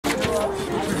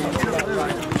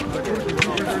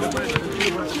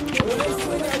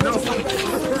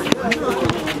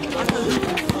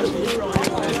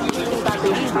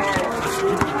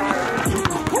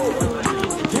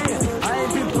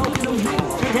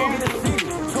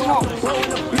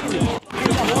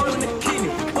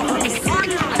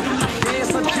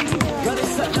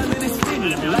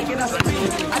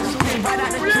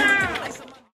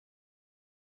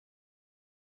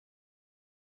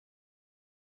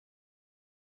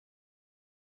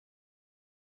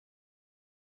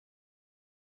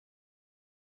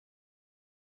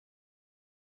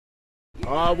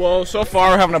Well, so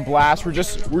far we're having a blast. We're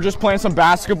just playing some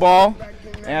basketball,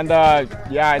 and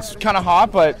yeah, it's kind of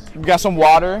hot, but we got some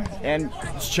water and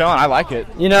it's chilling. I like it.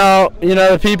 You know,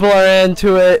 the people are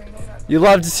into it. You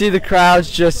love to see the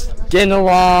crowds just getting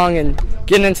along and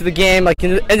getting into the game. Like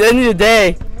at the end of the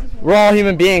day, we're all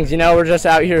human beings. You know, we're just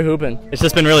out here hooping. It's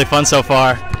just been really fun so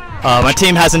far. My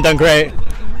team hasn't done great,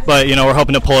 but you know, we're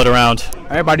hoping to pull it around.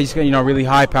 Everybody's really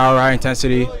high power, high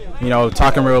intensity. You know,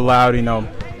 talking real loud. You know,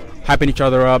 hyping each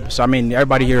other up. So I mean,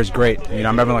 everybody here is great. You know,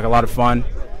 I'm having like a lot of fun.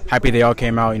 Happy they all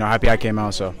came out. You know, happy I came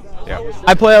out. So yeah.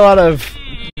 I play a lot of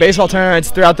baseball tournaments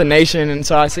throughout the nation, and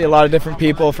so I see a lot of different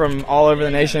people from all over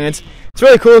the nation. It's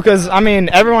really cool because I mean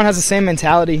everyone has the same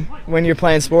mentality when you're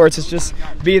playing sports. It's just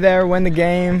be there, win the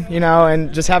game, you know,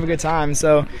 and just have a good time.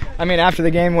 So I mean, after the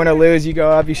game, win or lose, you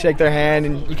go up, you shake their hand,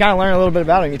 and you kind of learn a little bit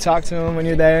about them. You talk to them when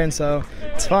you're there, and so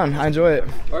it's fun. I enjoy it.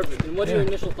 Perfect. And what's your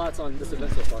initial thoughts on this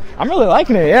event so far? I'm really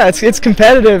liking it. Yeah, it's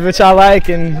competitive, which I like,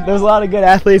 and there's a lot of good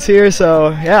athletes here. So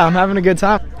yeah, I'm having a good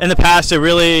time. In the past,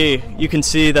 you can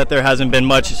see that there hasn't been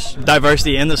much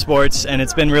diversity in the sports, and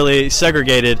it's been really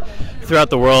segregated throughout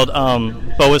the world.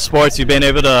 But with sports, you've been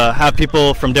able to have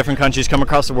people from different countries come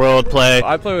across the world play.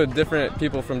 I play with different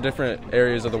people from different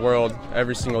areas of the world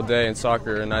every single day in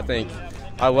soccer, and I think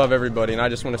I love everybody, and I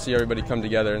just want to see everybody come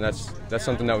together, and that's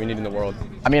something that we need in the world.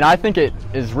 I mean, I think it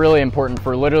is really important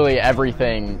for literally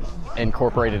everything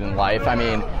incorporated in life. I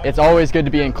mean, it's always good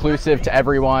to be inclusive to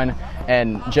everyone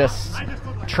and just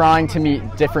trying to meet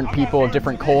different people of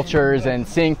different cultures and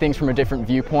seeing things from a different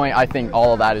viewpoint. I think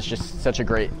all of that is just such a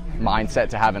great mindset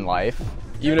to have in life.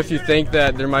 Even if you think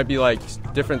that there might be like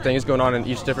different things going on in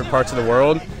each different parts of the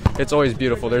world, it's always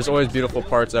beautiful. There's always beautiful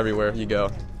parts everywhere you go.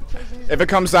 If it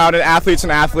comes down to athlete's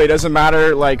an athlete, it doesn't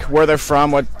matter like where they're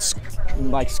from, what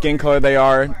like skin color they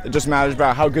are. It just matters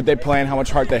about how good they play and how much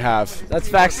heart they have. That's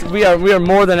facts. We are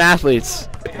more than athletes.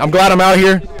 I'm glad I'm out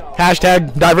here.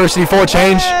 Hashtag diversity for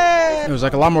change. It was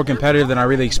like a lot more competitive than I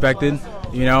really expected,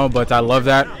 you know, but I love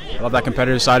that. I love that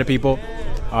competitive side of people.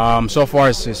 So far,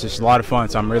 it's just a lot of fun,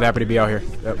 so I'm really happy to be out here.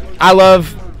 Yep. I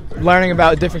love learning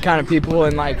about different kind of people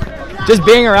and like just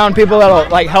being around people that'll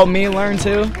like help me learn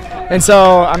too. And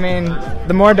so, I mean,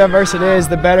 the more diverse it is,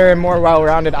 the better and more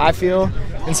well-rounded I feel.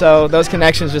 And so those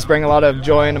connections just bring a lot of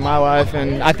joy into my life.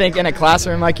 And I think in a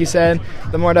classroom, like you said,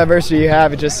 the more diversity you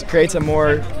have, it just creates a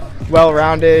more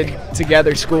well-rounded,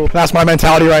 together school. That's my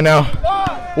mentality right now.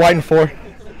 White and 4.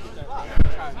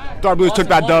 Dark Blues took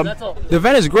that dub. The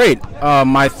event is great.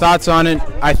 My thoughts on it,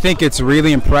 I think it's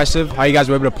really impressive how you guys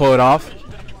were able to pull it off.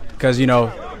 Because, you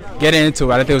know, getting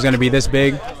into it, I didn't think it was going to be this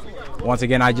big. Once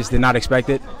again, I just did not expect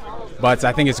it. But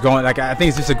I think it's going, like, I think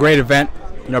it's just a great event.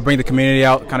 You know, bring the community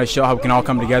out, kind of show how we can all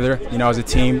come together, you know, as a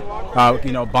team.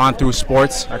 You know, bond through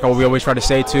sports, like we always try to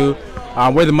say too.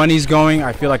 Where the money's going,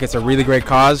 I feel like it's a really great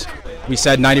cause. We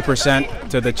said 90%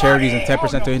 to the charities and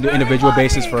 10% to individual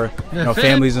basis for, you know,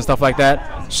 families and stuff like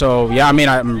that. So yeah, I mean,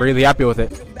 I'm really happy with it.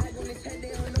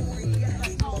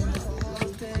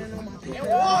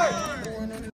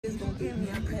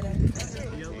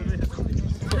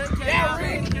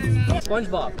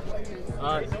 SpongeBob.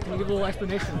 Can you give a little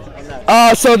explanation on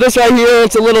that? So this right here,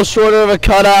 it's a little shorter of a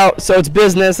cutout, so it's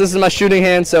business. This is my shooting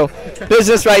hand, so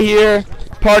business right here,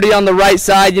 party on the right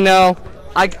side, you know.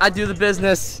 I do the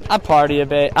business, I party a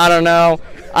bit, I don't know.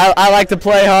 I like to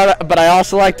play hard, but I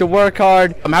also like to work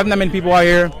hard. Having that many people out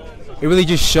here, it really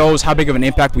just shows how big of an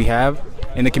impact we have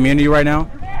in the community right now.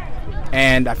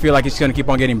 And I feel like it's going to keep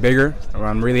on getting bigger.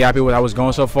 I'm really happy with how it's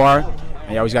going so far.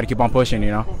 And you always got to keep on pushing,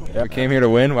 you know. We came here to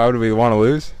win, why would we want to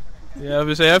lose? Yeah, I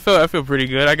would say I feel pretty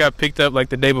good. I got picked up like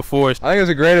the day before. I think it was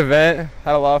a great event.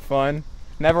 Had a lot of fun.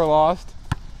 Never lost.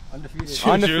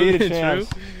 Undefeated champs.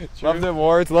 True. Love the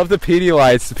awards. Love the PD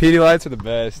lights. The PD lights are the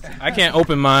best. I can't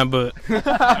open mine, but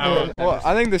well,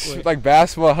 I think this like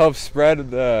basketball helps spread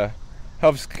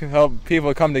help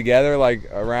people come together like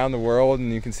around the world,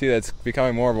 and you can see that it's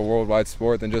becoming more of a worldwide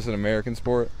sport than just an American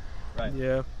sport. Right.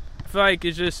 Yeah. I feel like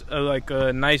it's just like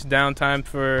a nice downtime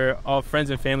for all friends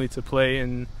and family to play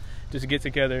and just get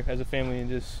together as a family and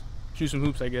just shoot some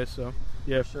hoops, I guess. So,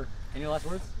 yeah. Sure. Any last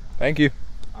words? Thank you.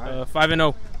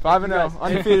 5-0. 5-0.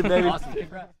 Undefeated, baby. Awesome.